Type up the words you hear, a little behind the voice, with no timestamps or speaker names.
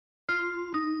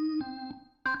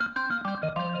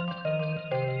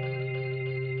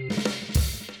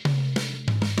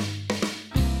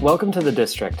Welcome to The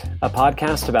District, a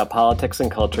podcast about politics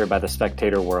and culture by the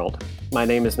Spectator World. My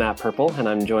name is Matt Purple, and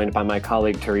I'm joined by my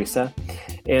colleague Teresa.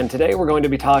 And today we're going to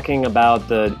be talking about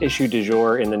the issue du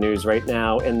jour in the news right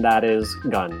now, and that is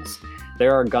guns.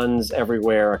 There are guns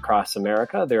everywhere across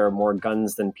America. There are more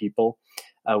guns than people.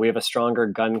 We have a stronger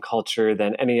gun culture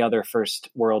than any other first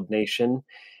world nation.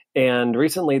 And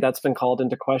recently that's been called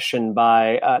into question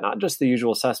by not just the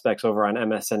usual suspects over on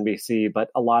MSNBC, but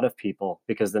a lot of people,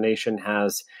 because the nation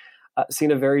has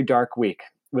seen a very dark week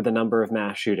with a number of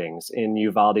mass shootings in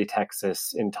Uvalde,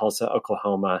 Texas, in Tulsa,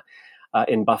 Oklahoma,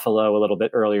 in Buffalo a little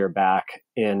bit earlier back,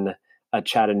 in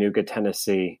Chattanooga,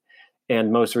 Tennessee,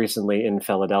 and most recently in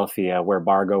Philadelphia, where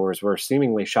bargoers were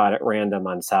seemingly shot at random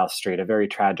on South Street, a very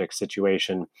tragic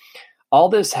situation. All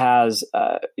this has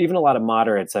even a lot of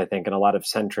moderates, I think, and a lot of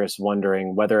centrists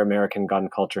wondering whether American gun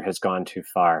culture has gone too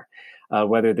far,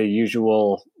 whether the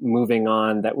usual moving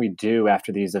on that we do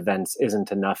after these events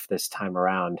isn't enough this time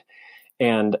around.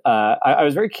 And I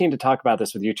was very keen to talk about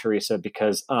this with you, Teresa,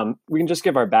 because we can just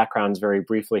give our backgrounds very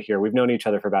briefly here. We've known each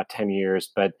other for about 10 years,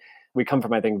 but we come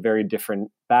from, I think, very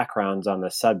different backgrounds on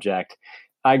the subject.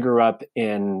 I grew up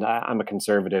in, I'm a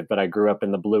conservative, but I grew up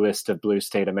in the bluest of blue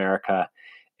state America.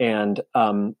 And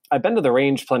I've been to the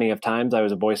range plenty of times. I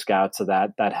was a Boy Scout, so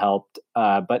that helped.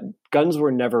 But guns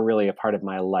were never really a part of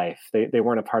my life. They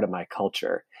weren't a part of my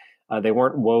culture. They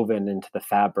weren't woven into the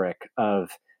fabric of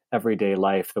everyday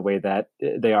life the way that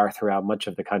they are throughout much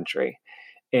of the country.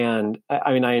 And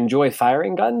I mean, I enjoy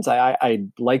firing guns. I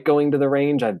like going to the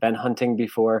range. I've been hunting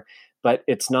before, but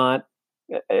it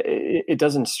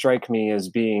doesn't strike me as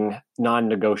being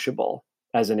non-negotiable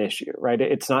as an issue, right?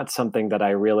 It's not something that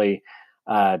I really...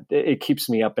 it keeps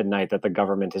me up at night that the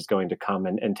government is going to come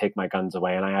and take my guns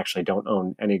away. And I actually don't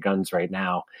own any guns right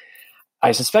now.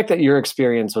 I suspect that your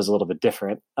experience was a little bit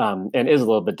different and is a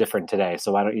little bit different today.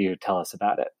 So why don't you tell us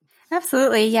about it?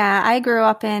 Absolutely. Yeah. I grew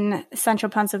up in central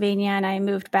Pennsylvania and I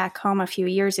moved back home a few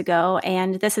years ago.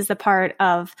 And this is the part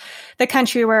of the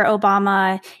country where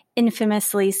Obama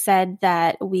infamously said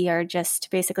that we are just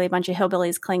basically a bunch of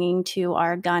hillbillies clinging to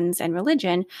our guns and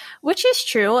religion, which is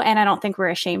true. And I don't think we're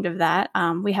ashamed of that.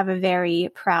 We have a very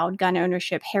proud gun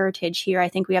ownership heritage here. I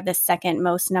think we have the second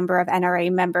most number of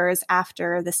NRA members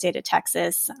after the state of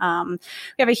Texas. We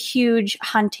have a huge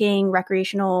hunting,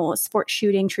 recreational sports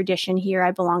shooting tradition here.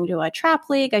 I belong to a trap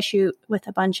league. I shoot with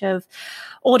a bunch of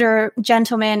older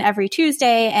gentlemen every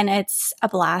Tuesday, and it's a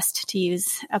blast, to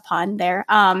use a pun there.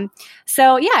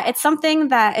 So yeah, it's something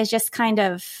that is just kind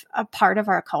of a part of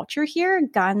our culture here.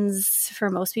 Guns, for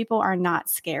most people, are not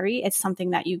scary. It's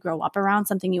something that you grow up around,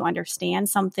 something you understand,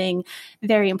 something,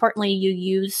 very importantly,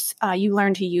 you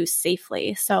learn to use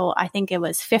safely. So I think it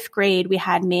was fifth grade, we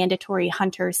had mandatory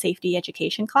hunter safety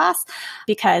education class,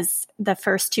 because the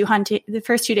first 2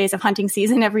 days of hunting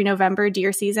season every November,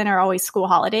 deer season, are always school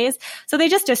holidays. So they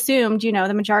just assumed,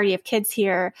 the majority of kids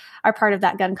here are part of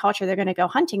that gun culture. They're going to go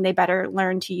hunting. They better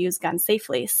learn to use guns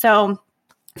safely. So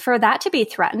for that to be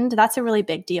threatened, that's a really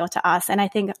big deal to us. And I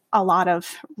think a lot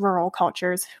of rural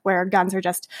cultures where guns are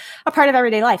just a part of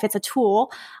everyday life. It's a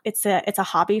tool. It's a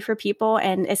hobby for people.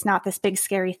 And it's not this big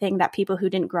scary thing that people who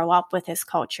didn't grow up with this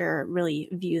culture really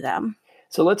view them.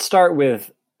 So let's start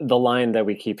with the line that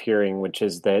we keep hearing, which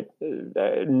is that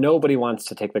nobody wants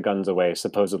to take the guns away,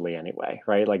 supposedly anyway,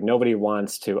 right? Like nobody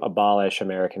wants to abolish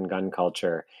American gun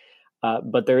culture.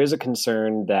 But there is a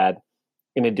concern that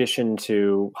in addition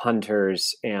to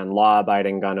hunters and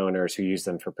law-abiding gun owners who use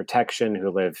them for protection, who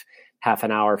live half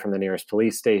an hour from the nearest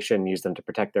police station, use them to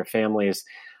protect their families,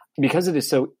 because it is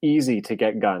so easy to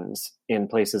get guns in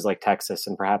places like Texas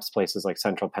and perhaps places like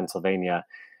central Pennsylvania,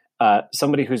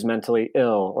 somebody who's mentally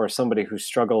ill or somebody who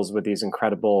struggles with these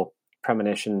incredible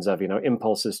premonitions of,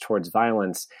 impulses towards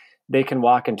violence, they can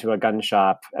walk into a gun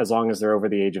shop as long as they're over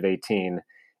the age of 18,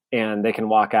 and they can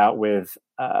walk out with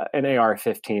an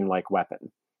AR-15-like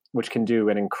weapon, which can do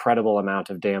an incredible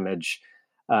amount of damage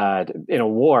in a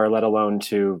war, let alone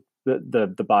to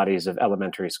the bodies of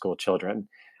elementary school children.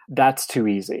 That's too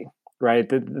easy, right?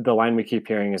 The line we keep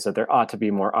hearing is that there ought to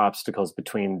be more obstacles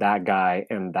between that guy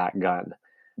and that gun.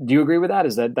 Do you agree with that?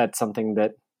 Is that something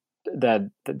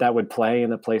that would play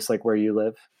in a place like where you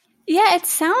live? Yeah, it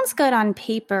sounds good on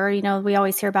paper. We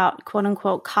always hear about quote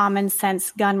unquote common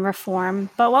sense gun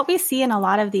reform. But what we see in a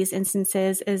lot of these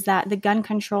instances is that the gun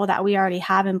control that we already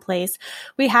have in place,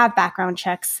 we have background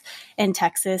checks in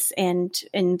Texas and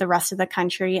in the rest of the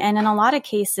country. And in a lot of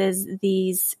cases,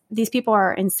 these people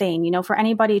are insane. For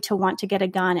anybody to want to get a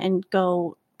gun and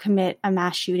go commit a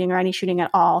mass shooting or any shooting at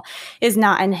all is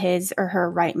not in his or her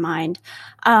right mind.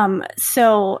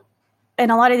 So in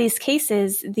a lot of these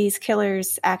cases, these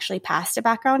killers actually passed a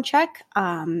background check,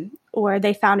 or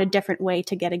they found a different way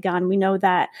to get a gun. We know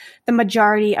that the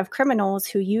majority of criminals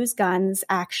who use guns,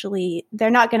 actually, they're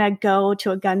not going to go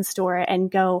to a gun store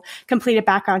and go complete a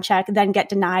background check, then get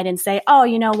denied and say, oh,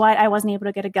 you know what? I wasn't able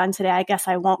to get a gun today. I guess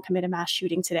I won't commit a mass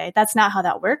shooting today. That's not how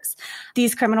that works.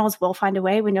 These criminals will find a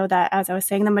way. We know that, as I was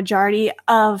saying, the majority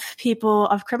of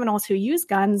criminals who use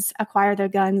guns acquire their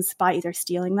guns by either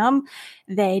stealing them.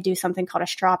 They do something called a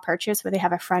straw purchase, where they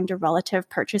have a friend or relative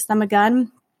purchase them a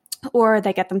gun, or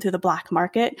they get them through the black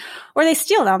market, or they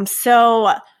steal them.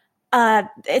 So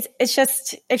it's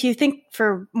just, if you think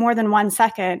for more than 1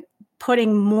 second,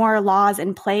 putting more laws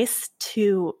in place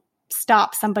to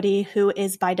stop somebody who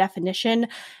is by definition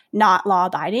not law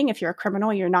abiding. If you're a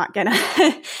criminal, you're not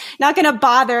gonna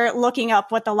bother looking up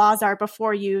what the laws are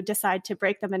before you decide to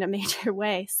break them in a major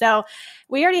way. So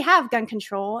we already have gun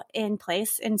control in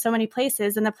place in so many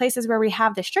places. And the places where we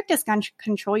have the strictest gun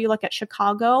control, you look at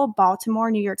Chicago,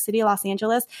 Baltimore, New York City, Los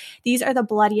Angeles. These are the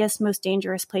bloodiest, most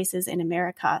dangerous places in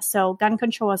America. So gun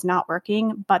control is not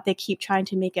working, but they keep trying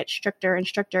to make it stricter and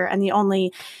stricter. And the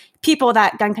only people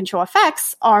that gun control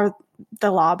affects are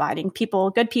the law-abiding people,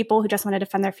 good people who just want to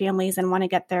defend their families and want to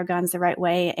get their guns the right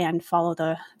way and follow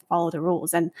the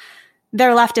rules. And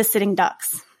they're left as sitting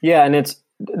ducks. Yeah, and it's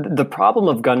the problem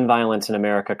of gun violence in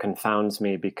America confounds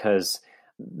me, because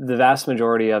the vast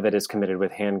majority of it is committed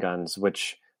with handguns,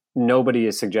 which nobody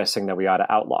is suggesting that we ought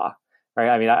to outlaw. Right?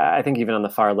 I mean, I think even on the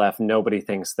far left, nobody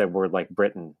thinks that we're like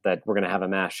Britain, that we're going to have a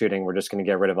mass shooting. We're just going to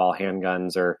get rid of all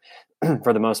handguns, or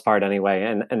for the most part anyway,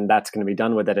 and that's going to be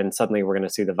done with it. And suddenly we're going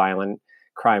to see the violent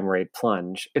crime rate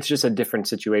plunge. It's just a different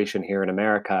situation here in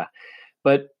America.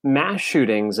 But mass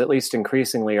shootings, at least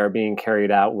increasingly, are being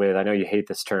carried out with, I know you hate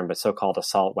this term, but so-called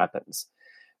assault weapons,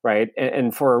 right?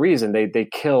 And for a reason, they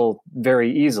kill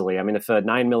very easily. I mean, if a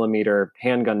 9mm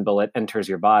handgun bullet enters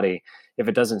your body, if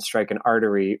it doesn't strike an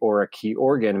artery or a key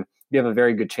organ, you have a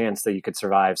very good chance that you could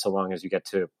survive so long as you get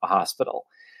to a hospital.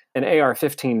 An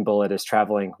AR-15 bullet is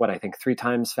traveling, I think 3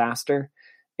 times faster.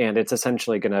 And it's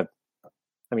essentially going to,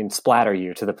 splatter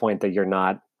you to the point that you're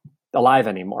not alive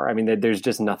anymore. I mean, there's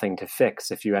just nothing to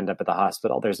fix if you end up at the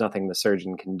hospital. There's nothing the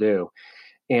surgeon can do.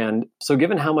 And so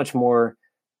given how much more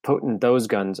potent those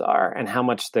guns are and how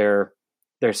much they're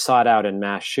sought out in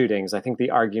mass shootings, I think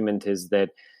the argument is that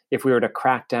if we were to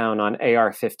crack down on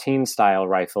AR-15 style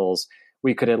rifles,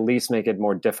 we could at least make it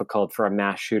more difficult for a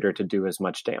mass shooter to do as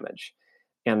much damage.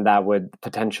 And that would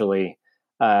potentially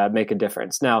make a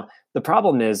difference. Now, the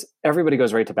problem is everybody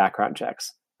goes right to background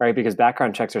checks, right? Because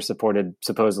background checks are supported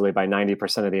supposedly by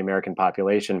 90% of the American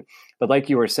population. But like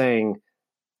you were saying,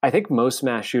 I think most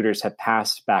mass shooters have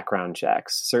passed background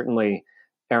checks. Certainly,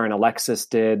 Aaron Alexis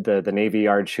did, the Navy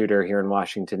Yard shooter here in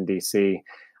Washington, D.C.,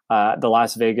 the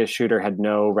Las Vegas shooter had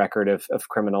no record of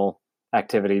criminal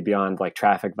activity beyond like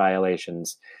traffic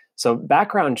violations. So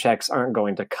background checks aren't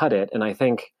going to cut it. And I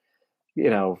think,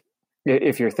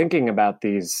 if you're thinking about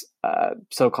these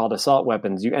so-called assault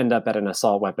weapons, you end up at an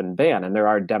assault weapon ban. And there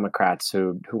are Democrats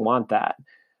who want that.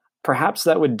 Perhaps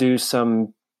that would do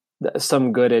some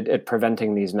good at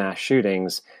preventing these mass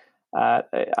shootings.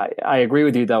 I agree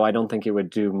with you, though. I don't think it would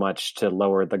do much to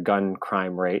lower the gun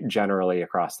crime rate generally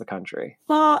across the country.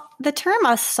 Well, the term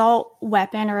assault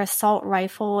weapon or assault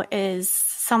rifle is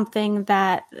something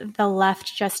that the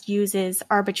left just uses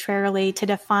arbitrarily to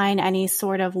define any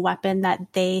sort of weapon that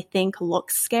they think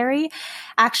looks scary.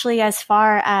 Actually, as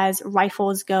far as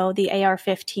rifles go, the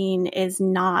AR-15 is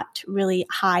not really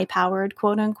high-powered,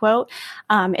 quote unquote.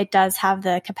 It does have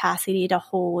the capacity to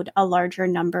hold a larger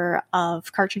number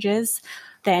of cartridges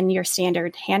than your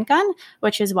standard handgun,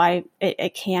 which is why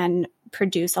it can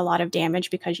produce a lot of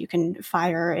damage, because you can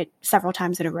fire it several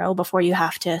times in a row before you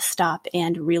have to stop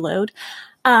and reload.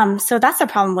 So that's the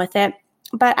problem with it.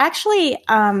 But actually,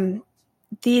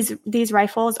 these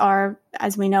rifles are,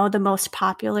 as we know, the most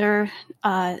popular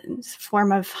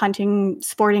form of hunting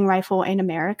sporting rifle in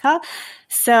America.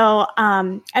 So,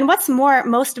 and what's more,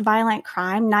 most violent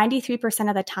crime, 93%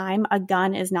 of the time, a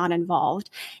gun is not involved.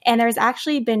 And there's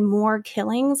actually been more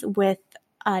killings with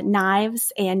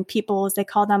knives and people, as they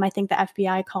call them. I think the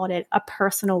FBI called it a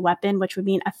personal weapon, which would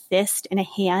mean a fist and a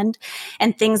hand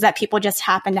and things that people just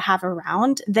happen to have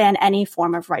around, than any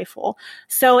form of rifle.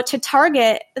 So to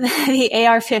target the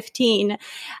AR-15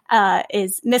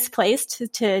 is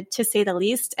misplaced, to say the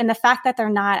least. And the fact that they're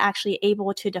not actually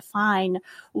able to define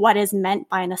what is meant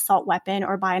by an assault weapon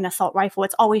or by an assault rifle,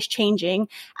 it's always changing,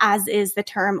 as is the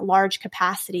term large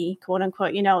capacity, quote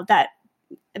unquote,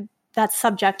 that's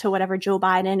subject to whatever Joe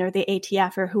Biden or the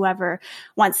ATF or whoever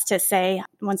wants to say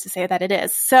that it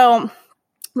is. So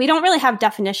we don't really have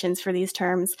definitions for these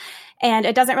terms. And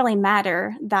it doesn't really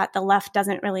matter that the left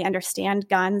doesn't really understand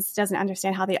guns, doesn't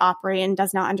understand how they operate, and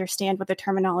does not understand what the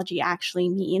terminology actually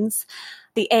means.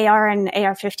 The AR and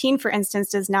AR-15, for instance,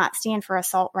 does not stand for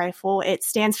assault rifle. It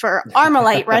stands for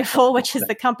Armalite rifle, which is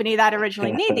the company that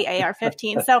originally made the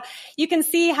AR-15. So you can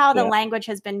see how the language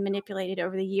has been manipulated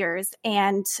over the years.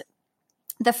 And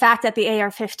the fact that the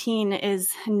AR-15 is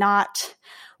not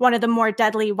one of the more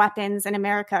deadly weapons in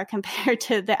America compared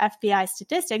to the FBI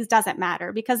statistics doesn't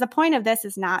matter, because the point of this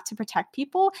is not to protect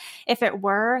people. If it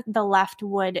were, the left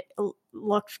would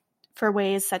look for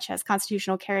ways such as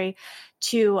constitutional carry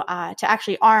to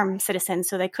actually arm citizens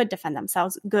so they could defend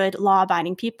themselves, good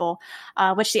law-abiding people,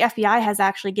 which the FBI has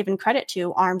actually given credit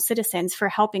to armed citizens for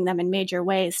helping them in major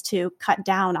ways to cut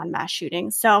down on mass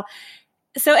shootings. So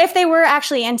if they were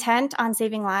actually intent on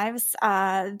saving lives,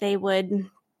 they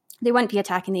wouldn't be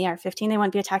attacking the AR-15. They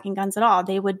wouldn't be attacking guns at all.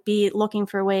 They would be looking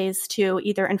for ways to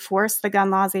either enforce the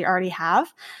gun laws they already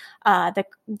have.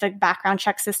 The background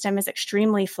check system is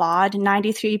extremely flawed.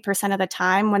 93% of the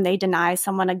time when they deny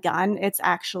someone a gun, it's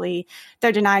actually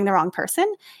they're denying the wrong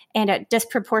person. And it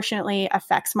disproportionately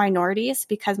affects minorities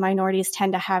because minorities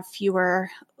tend to have fewer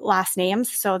last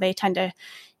names. So they tend to,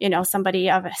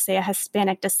 somebody of, say, a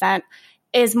Hispanic descent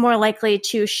is more likely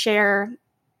to share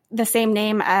the same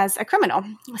name as a criminal.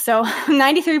 So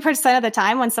 93% of the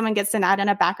time when someone gets denied on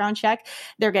a background check,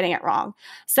 they're getting it wrong.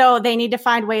 So they need to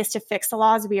find ways to fix the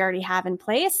laws we already have in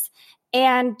place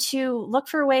and to look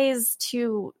for ways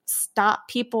to stop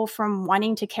people from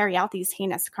wanting to carry out these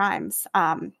heinous crimes.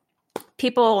 A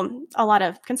lot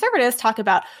of conservatives talk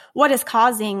about what is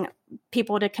causing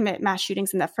people to commit mass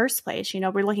shootings in the first place.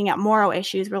 We're looking at moral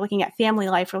issues, we're looking at family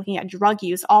life, we're looking at drug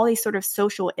use, all these sort of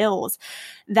social ills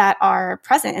that are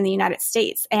present in the United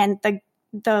States. And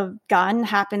the gun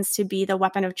happens to be the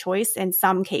weapon of choice in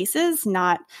some cases,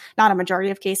 not a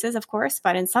majority of cases, of course,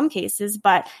 but in some cases.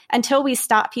 But until we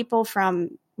stop people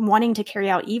from wanting to carry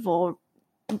out evil,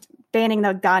 banning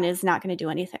the gun is not going to do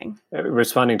anything.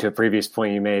 Responding to a previous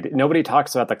point you made, nobody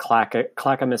talks about the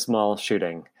Clackamas Mall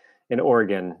shooting in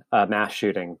Oregon, mass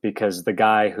shooting, because the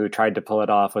guy who tried to pull it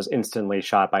off was instantly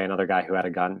shot by another guy who had a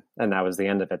gun. And that was the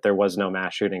end of it. There was no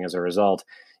mass shooting as a result,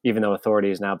 even though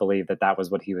authorities now believe that that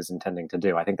was what he was intending to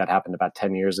do. I think that happened about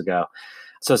 10 years ago.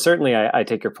 So certainly I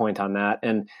take your point on that.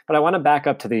 But I want to back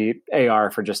up to the AR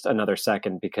for just another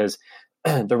second, because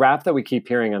the rap that we keep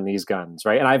hearing on these guns,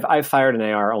 right? And I've fired an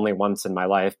AR only once in my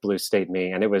life, Blue State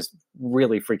me, and it was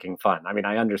really freaking fun. I mean,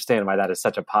 I understand why that is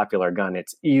such a popular gun.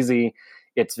 It's easy.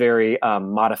 It's very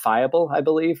modifiable, I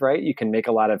believe, right? You can make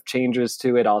a lot of changes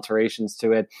to it, alterations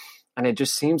to it, and it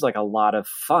just seems like a lot of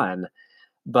fun.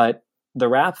 But the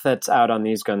rap that's out on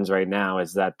these guns right now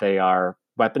is that they are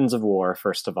weapons of war.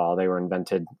 First of all, they were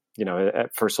invented,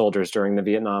 for soldiers during the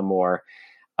Vietnam War.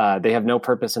 They have no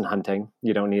purpose in hunting.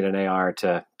 You don't need an AR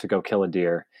to go kill a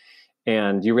deer,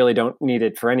 and you really don't need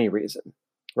it for any reason.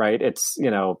 Right? It's,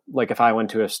 like if I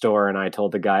went to a store and I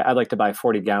told the guy, I'd like to buy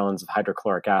 40 gallons of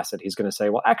hydrochloric acid, he's going to say,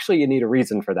 well, actually, you need a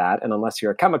reason for that. And unless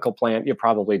you're a chemical plant, you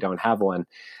probably don't have one.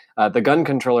 The gun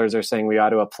controllers are saying we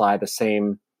ought to apply the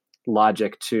same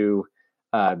logic to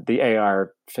the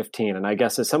AR-15. And I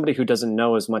guess as somebody who doesn't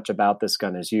know as much about this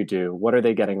gun as you do, what are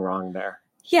they getting wrong there?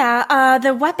 Yeah,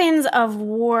 the weapons of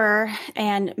war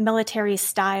and military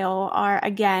style are,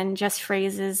 again, just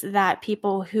phrases that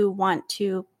people who want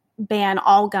to ban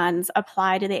all guns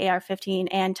apply to the AR-15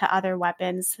 and to other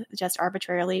weapons just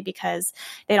arbitrarily because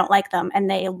they don't like them and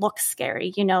they look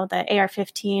scary. The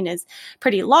AR-15 is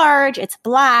pretty large, it's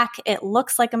black, it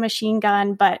looks like a machine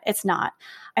gun, but it's not.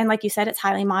 And like you said, it's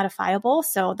highly modifiable.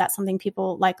 So that's something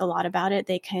people like a lot about it.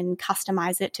 They can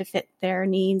customize it to fit their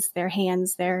needs, their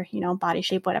hands, their, body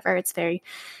shape, whatever. It's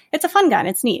a fun gun.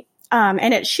 It's neat.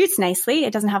 And it shoots nicely.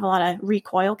 It doesn't have a lot of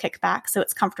recoil kickback. So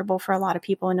it's comfortable for a lot of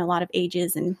people in a lot of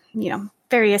ages and,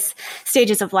 various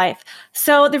stages of life.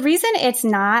 So the reason it's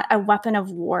not a weapon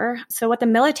of war, so what the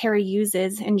military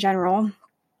uses in general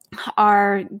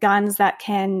are guns that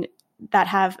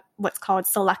have what's called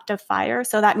selective fire.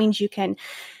 So that means you can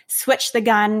switch the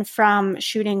gun from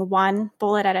shooting one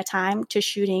bullet at a time to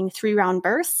shooting 3-round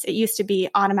bursts. It used to be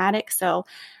automatic. So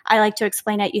I like to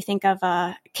explain it. You think of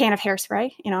a can of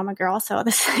hairspray. I'm a girl, so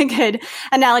this is a good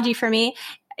analogy for me.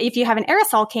 If you have an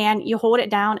aerosol can, you hold it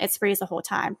down, it sprays the whole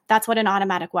time. That's what an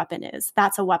automatic weapon is.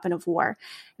 That's a weapon of war.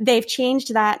 They've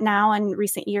changed that now in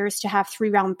recent years to have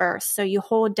 3-round bursts. So you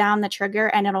hold down the trigger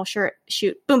and it'll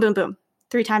shoot boom, boom, boom.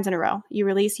 3 times in a row. You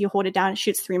release, you hold it down, it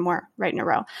shoots 3 more right in a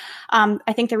row.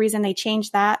 I think the reason they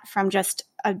changed that from just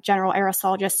a general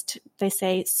aerosol, they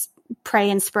say pray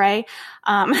and spray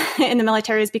in the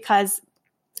military is because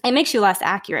it makes you less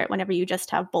accurate whenever you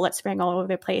just have bullets spraying all over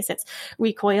the place. It's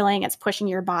recoiling, it's pushing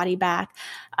your body back.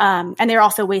 And they're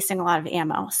also wasting a lot of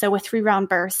ammo. So with 3-round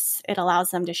bursts, it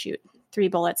allows them to shoot 3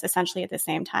 bullets essentially at the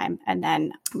same time and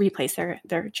then replace their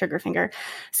trigger finger.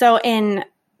 So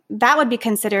that would be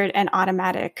considered an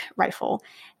automatic rifle,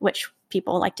 which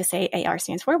people like to say AR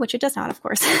stands for, which it does not, of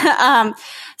course.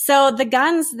 So the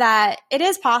guns that it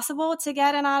is possible to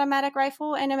get an automatic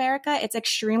rifle in America, it's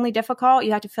extremely difficult.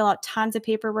 You have to fill out tons of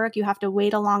paperwork. You have to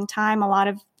wait a long time. A lot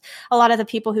of the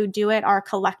people who do it are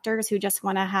collectors who just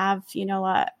want to have,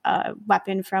 a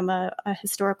weapon from a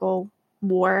historical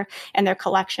war in their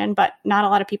collection, but not a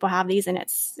lot of people have these, and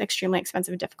it's extremely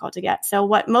expensive and difficult to get. So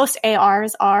what most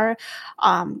ARs are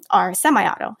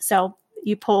semi-auto. So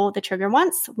you pull the trigger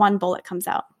once, 1 bullet comes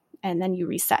out, and then you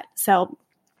reset. So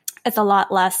it's a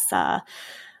lot less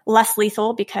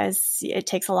lethal because it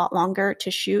takes a lot longer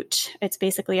to shoot. It's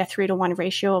basically a 3-to-1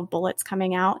 ratio of bullets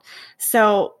coming out.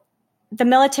 So the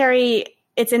military,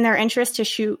 it's in their interest to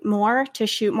shoot more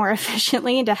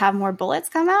efficiently, and to have more bullets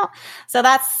come out. So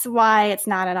that's why it's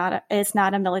not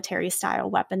a military style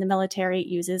weapon. The military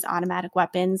uses automatic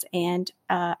weapons, and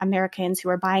Americans who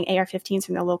are buying AR-15s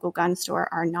from their local gun store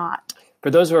are not. For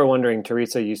those who are wondering,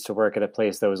 Teresa used to work at a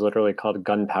place that was literally called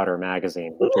Gunpowder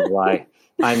Magazine, which is why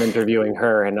I'm interviewing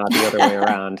her and not the other way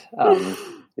around.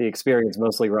 The experience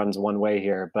mostly runs one way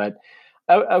here, but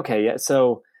okay, yeah.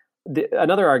 So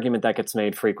another argument that gets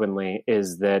made frequently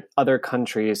is that other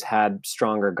countries had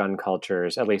stronger gun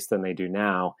cultures, at least than they do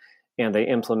now, and they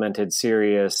implemented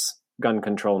serious gun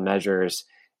control measures,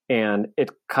 and it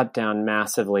cut down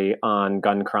massively on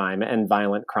gun crime and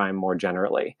violent crime more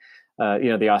generally.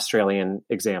 The Australian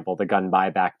example, the gun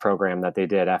buyback program that they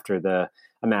did after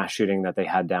a mass shooting that they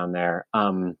had down there.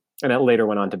 And it later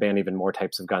went on to ban even more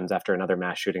types of guns after another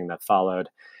mass shooting that followed.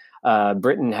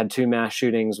 Britain had 2 mass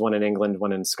shootings, one in England,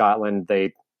 one in Scotland.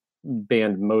 They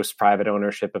banned most private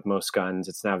ownership of most guns.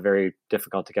 It's now very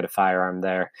difficult to get a firearm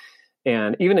there.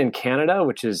 And even in Canada,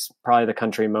 which is probably the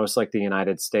country most like the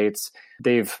United States,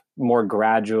 they've more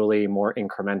gradually, more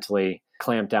incrementally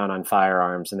clamped down on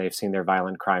firearms, and they've seen their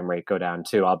violent crime rate go down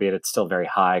too, albeit it's still very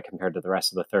high compared to the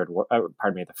rest of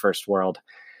the first world.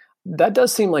 That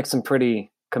does seem like some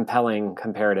pretty compelling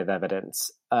comparative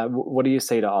evidence. What do you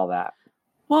say to all that?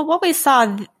 Well, what we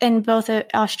saw in both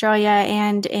Australia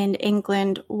and in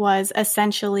England was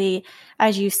essentially,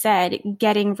 as you said,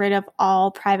 getting rid of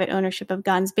all private ownership of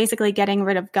guns, basically getting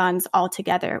rid of guns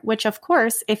altogether, which, of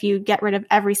course, if you get rid of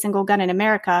every single gun in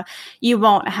America, you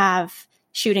won't have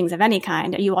shootings of any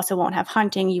kind. You also won't have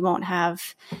hunting. You won't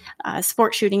have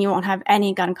sport shooting. You won't have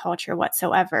any gun culture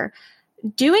whatsoever.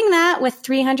 Doing that with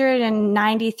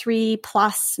 393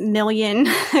 plus million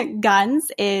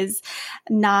guns is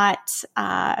not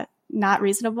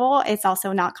reasonable. It's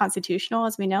also not constitutional.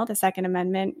 As we know, the Second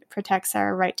Amendment protects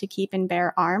our right to keep and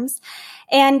bear arms.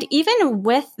 And even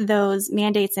with those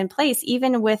mandates in place,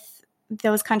 even with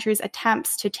those countries'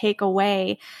 attempts to take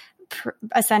away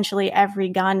essentially every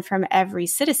gun from every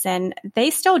citizen, they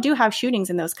still do have shootings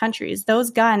in those countries.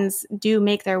 Those guns do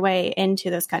make their way into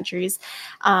those countries.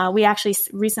 We actually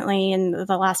recently, in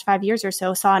the last 5 years or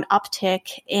so, saw an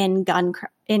uptick in gun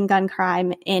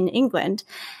crime in England.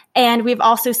 And we've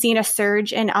also seen a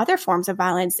surge in other forms of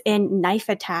violence, in knife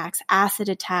attacks, acid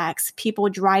attacks, people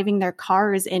driving their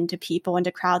cars into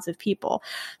crowds of people.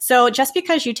 So just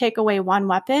because you take away one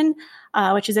weapon,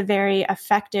 which is a very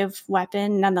effective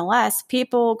weapon, nonetheless,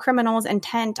 criminals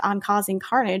intent on causing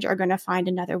carnage are going to find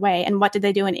another way. And what did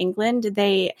they do in England?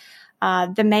 The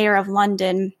mayor of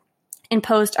London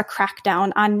imposed a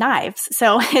crackdown on knives.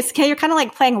 So you're kind of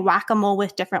like playing whack-a-mole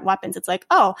with different weapons. It's like,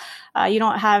 you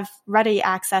don't have ready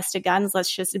access to guns. Let's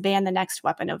just ban the next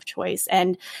weapon of choice.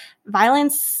 And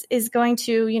violence is going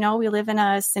to, we live in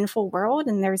a sinful world,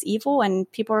 and there's evil,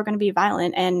 and people are going to be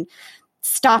violent. And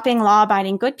stopping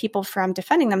law-abiding good people from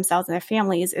defending themselves and their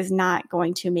families is not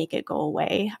going to make it go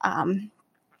away.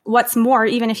 What's more,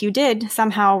 even if you did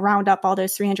somehow round up all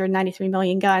those 393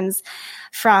 million guns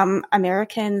from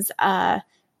Americans,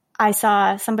 I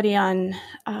saw somebody on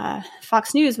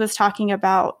Fox News was talking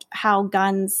about how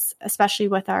guns, especially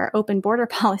with our open border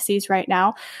policies right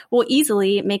now, will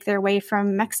easily make their way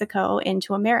from Mexico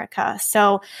into America.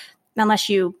 So unless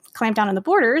you clamp down on the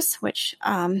borders, which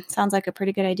sounds like a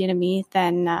pretty good idea to me,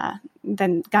 then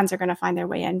guns are going to find their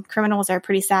way in. Criminals are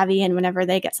pretty savvy, and whenever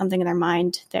they get something in their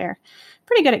mind, they're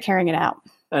pretty good at carrying it out.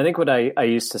 I think what I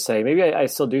used to say, maybe I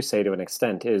still do say to an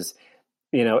extent, is,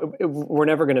 we're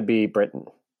never going to be Britain.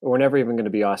 We're never even going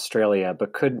to be Australia,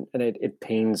 but and it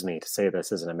pains me to say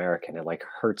this as an American. It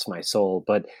hurts my soul,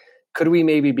 but could we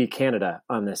maybe be Canada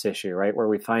on this issue, right? Where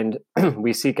we find,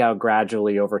 we seek out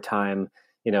gradually over time,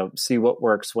 see what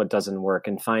works, what doesn't work,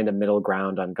 and find a middle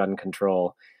ground on gun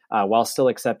control, while still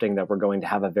accepting that we're going to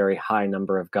have a very high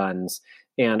number of guns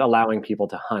and allowing people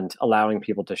to hunt, allowing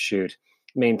people to shoot,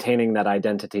 maintaining that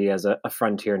identity as a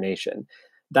frontier nation.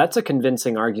 That's a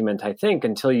convincing argument, I think,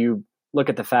 until you look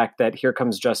at the fact that here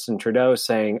comes Justin Trudeau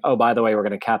saying, oh, by the way, we're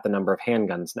going to cap the number of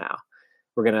handguns now.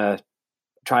 We're going to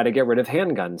try to get rid of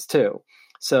handguns too.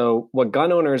 So what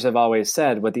gun owners have always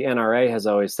said, what the NRA has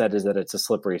always said, is that it's a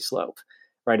slippery slope,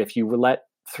 right? If you let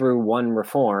through one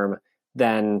reform,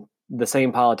 then the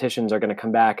same politicians are going to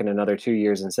come back in another 2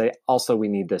 years and say, also, we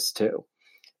need this too.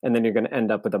 And then you're going to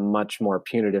end up with a much more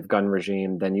punitive gun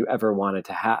regime than you ever wanted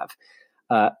to have.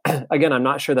 Again, I'm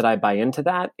not sure that I buy into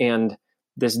that. And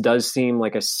this does seem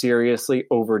like a seriously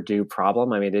overdue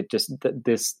problem. I mean,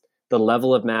 the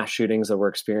level of mass shootings that we're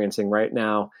experiencing right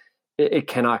now, it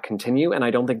cannot continue. And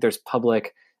I don't think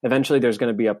eventually there's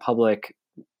going to be a public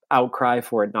outcry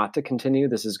for it not to continue.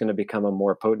 This is going to become a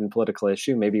more potent political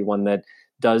issue, maybe one that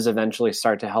does eventually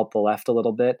start to help the left a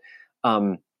little bit.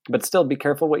 But still, be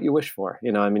careful what you wish for.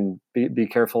 Be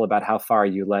careful about how far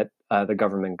you let the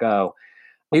government go.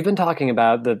 We've been talking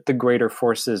about the greater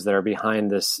forces that are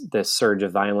behind this surge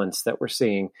of violence that we're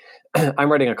seeing. I'm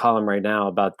writing a column right now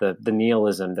about the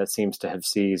nihilism that seems to have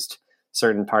seized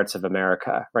certain parts of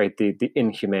America, right? The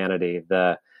inhumanity,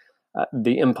 the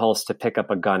impulse to pick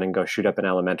up a gun and go shoot up an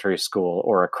elementary school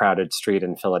or a crowded street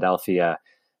in Philadelphia,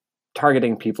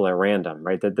 targeting people at random,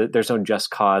 right? There's no just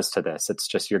cause to this. It's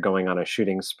just you're going on a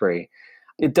shooting spree.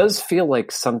 It does feel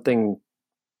like something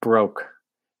broke,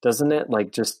 doesn't it?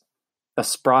 Like just a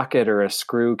sprocket or a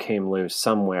screw came loose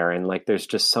somewhere, and like there's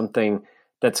just something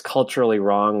that's culturally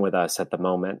wrong with us at the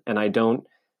moment. And I don't.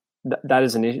 That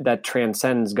is an issue that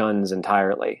transcends guns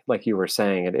entirely, like you were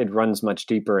saying. It runs much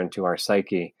deeper into our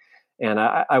psyche, and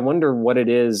I wonder what it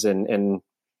is and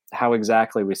how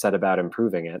exactly we set about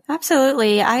improving it.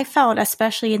 Absolutely, I felt,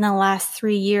 especially in the last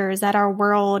 3 years, that our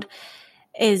world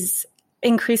is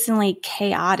increasingly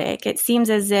chaotic. It seems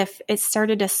as if it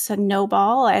started to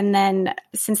snowball, and then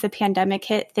since the pandemic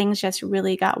hit, things just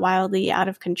really got wildly out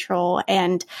of control.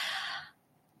 And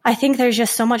I think there's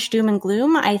just so much doom and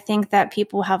gloom. I think that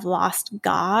people have lost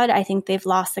God. I think they've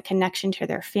lost the connection to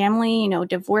their family.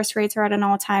 Divorce rates are at an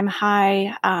all-time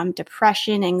high,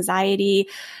 depression, anxiety,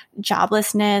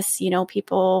 joblessness,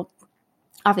 people.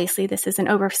 Obviously, this is an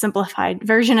oversimplified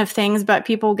version of things, but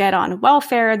people get on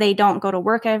welfare. They don't go to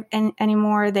work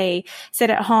anymore. They sit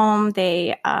at home.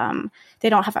 They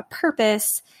don't have a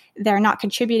purpose. They're not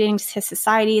contributing to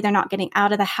society. They're not getting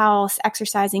out of the house,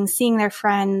 exercising, seeing their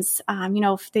friends.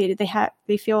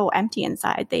 They feel empty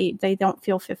inside. They don't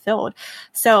feel fulfilled.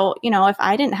 So, if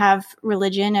I didn't have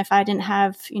religion, if I didn't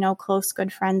have, close,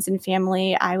 good friends and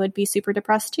family, I would be super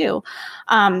depressed too.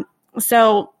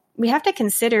 So we have to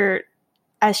consider,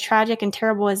 as tragic and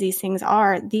terrible as these things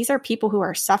are, these are people who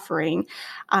are suffering,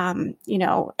 and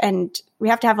we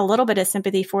have to have a little bit of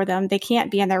sympathy for them. They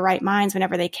can't be in their right minds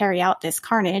whenever they carry out this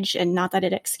carnage, and not that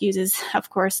it excuses,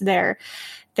 of course, their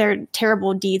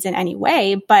terrible deeds in any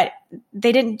way, but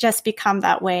they didn't just become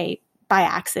that way by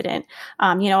accident.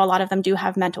 A lot of them do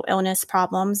have mental illness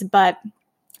problems, but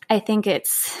I think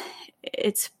it's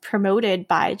promoted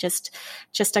by just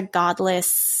a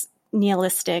godless,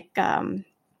 nihilistic,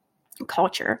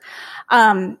 culture.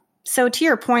 So to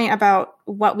your point about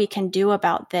what we can do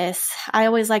about this, I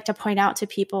always like to point out to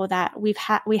people that we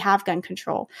have gun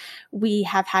control. We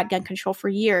have had gun control for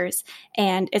years,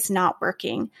 and it's not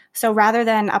working. So rather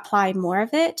than apply more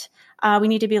of it, we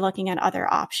need to be looking at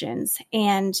other options.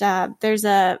 And there's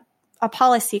a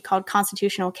policy called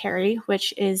constitutional carry,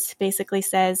 which is basically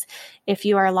says if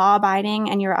you are law abiding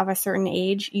and you're of a certain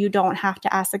age, you don't have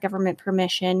to ask the government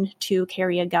permission to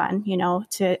carry a gun,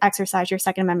 to exercise your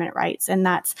Second Amendment rights. And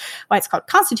that's why it's called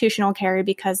constitutional carry,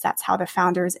 because that's how the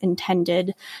founders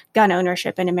intended gun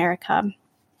ownership in America.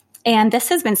 And this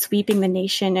has been sweeping the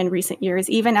nation in recent years,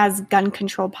 even as gun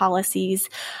control policies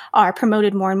are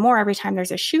promoted more and more. Every time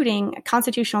there's a shooting,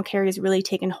 constitutional carry has really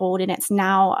taken hold, and it's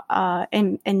now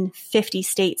in 50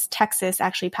 states. Texas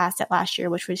actually passed it last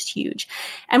year, which was huge.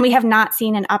 And we have not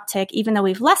seen an uptick, even though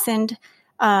we've lessened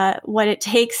what it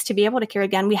takes to be able to carry a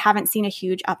gun. We haven't seen a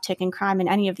huge uptick in crime in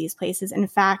any of these places. In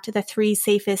fact, the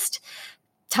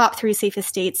top three safest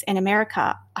states in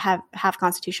America have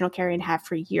constitutional carry and have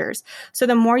for years. So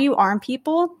the more you arm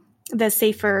people, the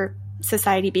safer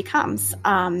society becomes.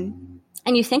 And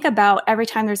you think about every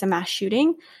time there's a mass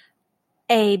shooting,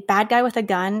 a bad guy with a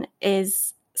gun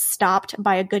is stopped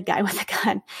by a good guy with a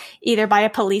gun, either by a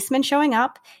policeman showing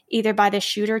up, either by the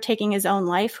shooter taking his own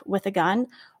life with a gun,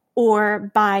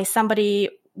 or by somebody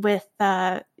with,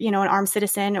 an armed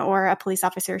citizen or a police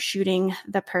officer shooting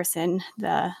the person,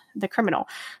 the criminal.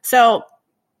 So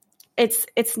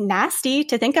it's nasty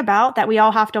to think about that we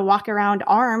all have to walk around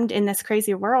armed in this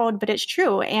crazy world, but it's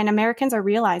true. And Americans are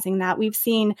realizing that. We've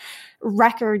seen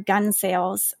record gun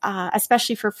sales,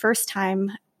 especially for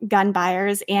first-time gun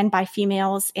buyers and by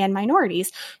females and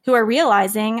minorities who are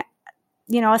realizing,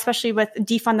 especially with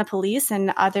defund the police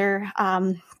and other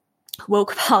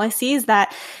woke policies,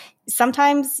 that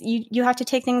sometimes you have to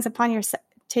take things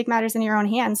take matters in your own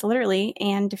hands, literally,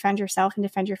 and defend yourself and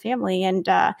defend your family. And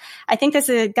I think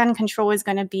gun control is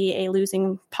going to be a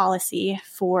losing policy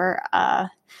for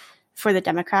the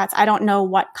Democrats. I don't know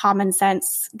what common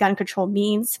sense gun control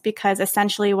means, because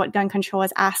essentially what gun control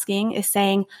is asking is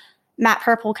saying, Matt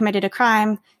Purple committed a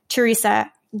crime.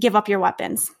 Teresa, give up your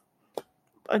weapons.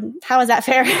 How is that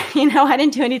fair? I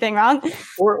didn't do anything wrong.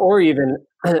 Or even,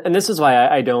 and this is why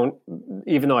I don't,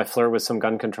 even though I flirt with some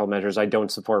gun control measures, I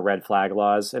don't support red flag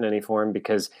laws in any form,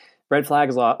 because red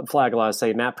flag laws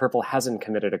say Matt Purple hasn't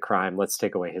committed a crime. Let's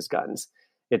take away his guns.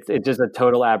 It's just a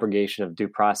total abrogation of due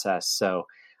process. So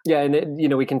yeah,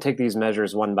 and we can take these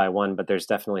measures one by one, but there's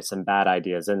definitely some bad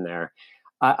ideas in there.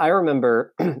 I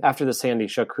remember after the Sandy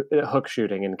Hook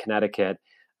shooting in Connecticut,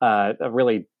 a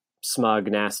really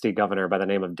smug, nasty governor by the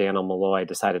name of Dannel Malloy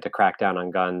decided to crack down on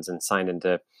guns and signed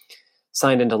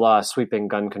into law a sweeping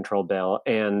gun control bill.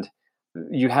 And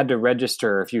you had to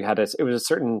register if you had it was a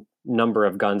certain number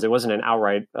of guns. It wasn't an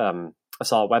outright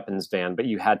assault weapons ban, but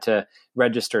you had to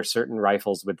register certain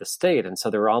rifles with the state. And so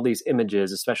there were all these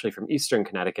images, especially from Eastern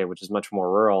Connecticut, which is much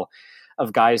more rural,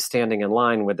 of guys standing in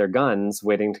line with their guns,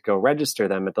 waiting to go register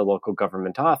them at the local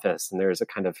government office. And there's a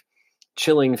kind of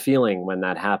chilling feeling when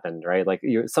that happened, right? Like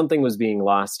something was being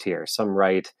lost here. Some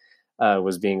right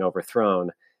was being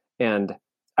overthrown. And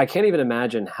I can't even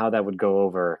imagine how that would go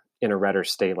over in a redder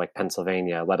state like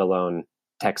Pennsylvania, let alone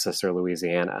Texas or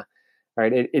Louisiana,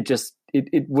 right?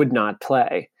 It would not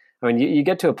play. I mean, you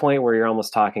get to a point where you're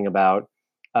almost talking about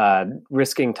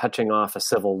risking touching off a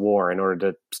civil war in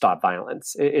order to stop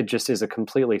violence. It just is a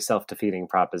completely self-defeating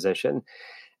proposition.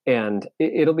 And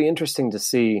it'll be interesting to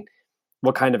see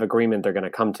what kind of agreement they're going to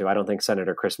come to. I don't think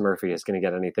Senator Chris Murphy is going to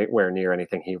get anywhere near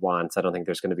anything he wants. I don't think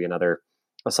there's going to be another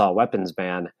assault weapons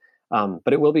ban.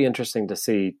 But it will be interesting to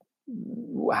see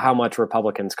how much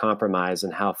Republicans compromise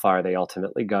and how far they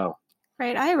ultimately go.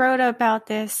 Right. I wrote about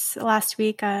this last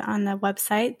week on the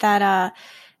website that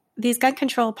these gun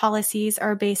control policies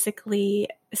are basically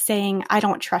saying, I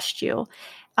don't trust you.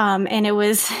 And it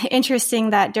was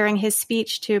interesting that during his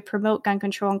speech to promote gun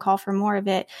control and call for more of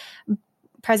it,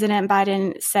 President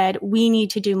Biden said, we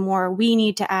need to do more. We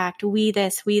need to act. We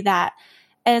this, we that.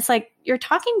 And it's like, you're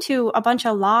talking to a bunch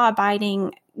of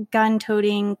law-abiding,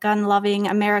 gun-toting, gun-loving,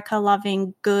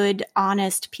 America-loving, good,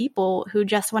 honest people who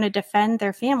just want to defend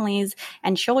their families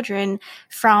and children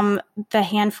from the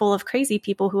handful of crazy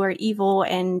people who are evil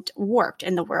and warped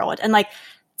in the world. And like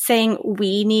saying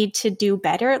we need to do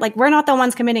better. Like, we're not the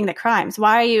ones committing the crimes.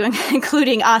 Why are you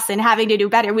including us in having to do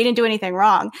better? We didn't do anything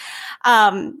wrong.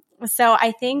 So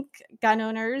I think gun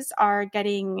owners are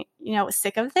getting,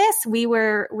 sick of this.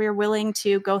 We're willing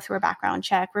to go through a background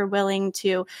check. We're willing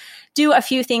to do a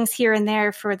few things here and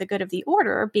there for the good of the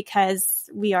order, because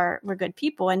we're good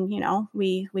people, and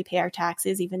we pay our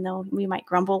taxes, even though we might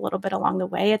grumble a little bit along the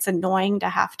way. It's annoying to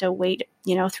have to wait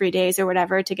 3 days or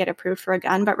whatever to get approved for a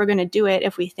gun, but we're going to do it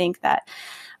if we think that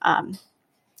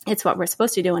it's what we're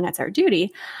supposed to do and it's our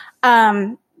duty.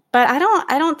 But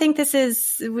I don't think this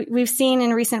is, we've seen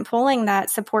in recent polling that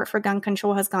support for gun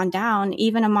control has gone down,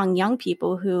 even among young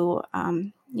people who,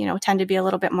 tend to be a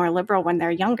little bit more liberal when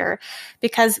they're younger,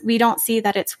 because we don't see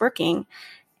that it's working.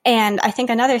 And I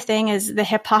think another thing is the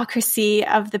hypocrisy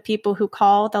of the people who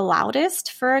call the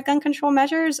loudest for gun control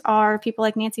measures are people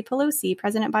like Nancy Pelosi,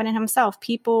 President Biden himself,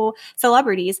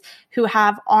 celebrities who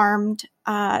have armed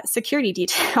security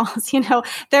details.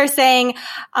 They're saying,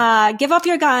 give up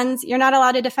your guns. You're not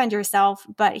allowed to defend yourself.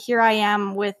 But here I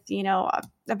am with,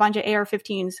 a bunch of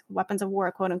AR-15s, weapons of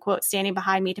war, quote unquote, standing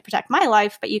behind me to protect my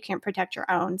life, but you can't protect your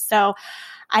own. So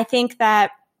I think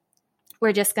that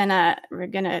we're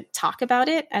gonna talk about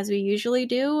it as we usually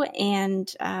do,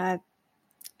 and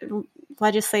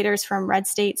legislators from red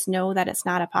states know that it's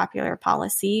not a popular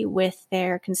policy with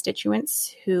their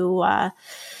constituents who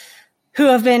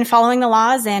have been following the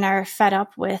laws and are fed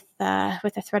up with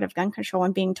the threat of gun control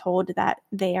and being told that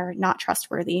they are not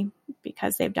trustworthy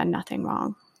because they've done nothing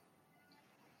wrong.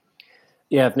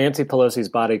 Yeah, if Nancy Pelosi's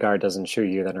bodyguard doesn't shoot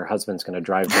you, then her husband's going to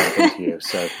drive back into you.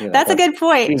 So that's a good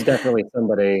point. She's definitely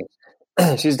somebody.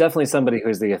 She's definitely somebody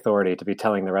who's the authority to be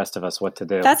telling the rest of us what to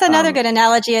do. That's another good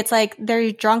analogy. It's like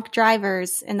there's drunk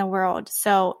drivers in the world,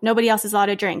 so nobody else is allowed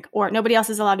to drink or nobody else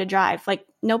is allowed to drive. Like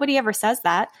nobody ever says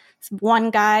that. One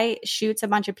guy shoots a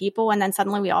bunch of people and then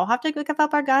suddenly we all have to give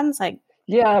up our guns. Like,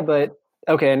 yeah, but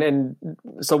okay. And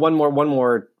so one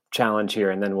more challenge here,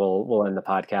 and then we'll end the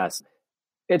podcast.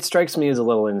 It strikes me as a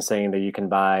little insane that you can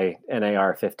buy an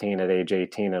AR-15 at age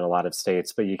 18 in a lot of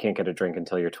states, but you can't get a drink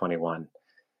until you're 21.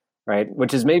 Right,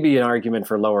 which is maybe an argument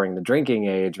for lowering the drinking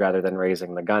age rather than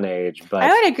raising the gun age. But I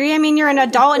would agree. I mean, you're an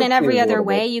adult, and in every other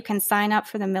way, you can sign up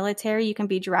for the military, you can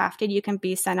be drafted, you can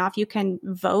be sent off, you can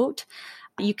vote,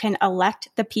 you can elect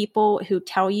the people who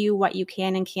tell you what you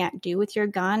can and can't do with your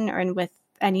gun and with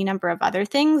any number of other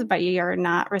things, but you're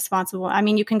not responsible. I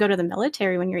mean, you can go to the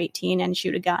military when you're 18 and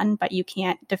shoot a gun, but you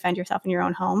can't defend yourself in your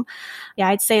own home. Yeah,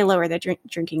 I'd say lower the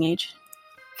drinking age.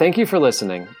 Thank you for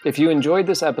listening. If you enjoyed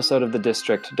this episode of The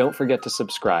District, don't forget to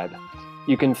subscribe.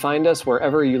 You can find us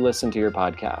wherever you listen to your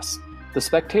podcasts. The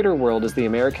Spectator World is the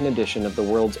American edition of the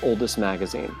world's oldest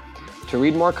magazine. To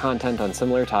read more content on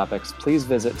similar topics, please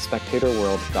visit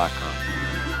spectatorworld.com.